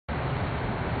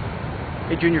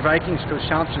Hey Junior Vikings, Coach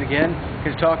Thompson again,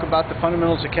 going to talk about the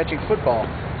fundamentals of catching football.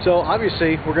 So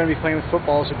obviously we're going to be playing with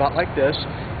footballs about like this,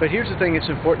 but here's the thing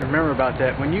that's important to remember about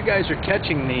that. When you guys are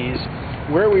catching these,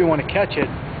 where we want to catch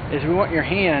it is we want your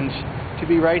hands to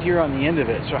be right here on the end of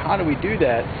it. So how do we do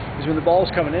that? Is when the ball's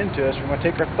coming into us, we're going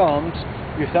to take our thumbs,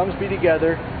 your thumbs be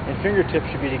together, and fingertips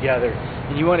should be together.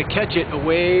 And you want to catch it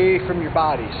away from your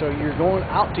body. So you're going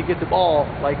out to get the ball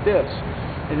like this.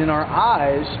 And then our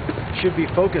eyes should be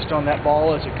focused on that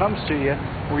ball as it comes to you,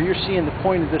 where you're seeing the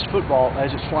point of this football as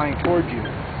it's flying towards you.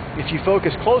 If you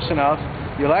focus close enough,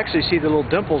 you'll actually see the little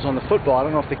dimples on the football. I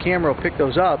don't know if the camera will pick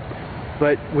those up,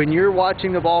 but when you're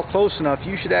watching the ball close enough,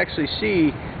 you should actually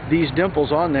see these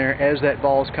dimples on there as that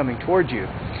ball is coming towards you.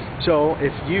 So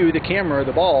if you, the camera,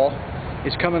 the ball,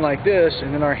 is coming like this,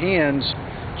 and then our hands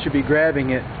should be grabbing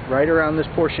it right around this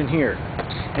portion here.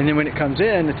 And then when it comes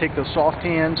in, to take those soft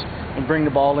hands and bring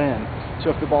the ball in. So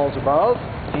if the ball's above,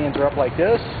 hands are up like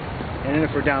this, and then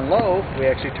if we're down low, we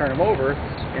actually turn them over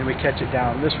and we catch it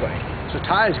down this way. So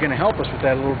Ty is going to help us with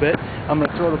that a little bit. I'm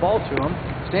going to throw the ball to him.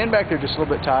 Stand back there just a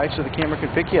little bit, Ty, so the camera can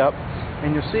pick you up.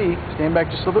 And you'll see, stand back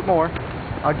just a little bit more.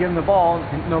 I'll give him the ball,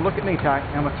 and no, look at me, Ty.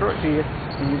 I'm going to throw it to you,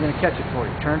 and you're going to catch it for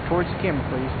you. Turn towards the camera,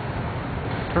 please.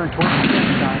 Turn towards the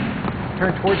camera, Ty.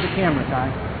 Turn towards the camera, Ty.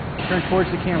 Turn towards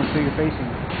the camera so you're facing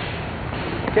it.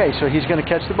 Okay, so he's going to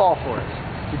catch the ball for us.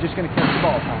 You're just going to catch the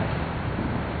ball, Ty.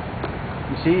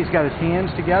 You see, he's got his hands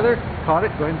together. Caught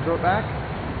it. Go ahead and throw it back.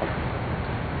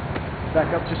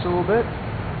 Back up just a little bit.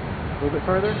 A little bit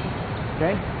further.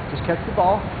 Okay, just catch the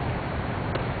ball.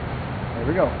 There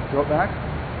we go. Throw it back.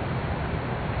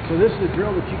 So this is a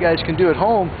drill that you guys can do at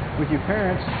home with your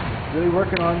parents. Really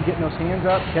working on getting those hands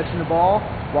up, catching the ball,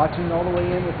 watching all the way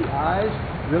in with the eyes.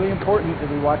 Really important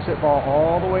that we watch that ball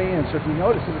all the way in. So if you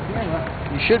notice in the camera,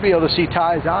 you should be able to see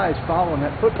Ty's eyes following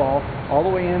that football all the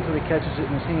way in until he catches it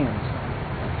in his hands.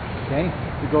 Okay?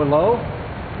 We go low.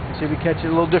 See if we catch it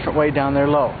a little different way down there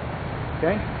low.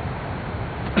 Okay?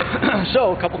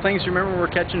 So a couple things to remember when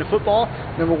we're catching the football.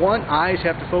 Number one, eyes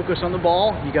have to focus on the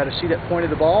ball. You got to see that point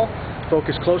of the ball.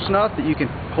 Focus close enough that you can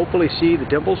hopefully see the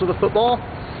dimples of the football.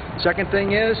 Second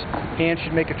thing is, hands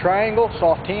should make a triangle,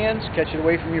 soft hands, catch it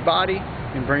away from your body,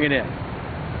 and bring it in.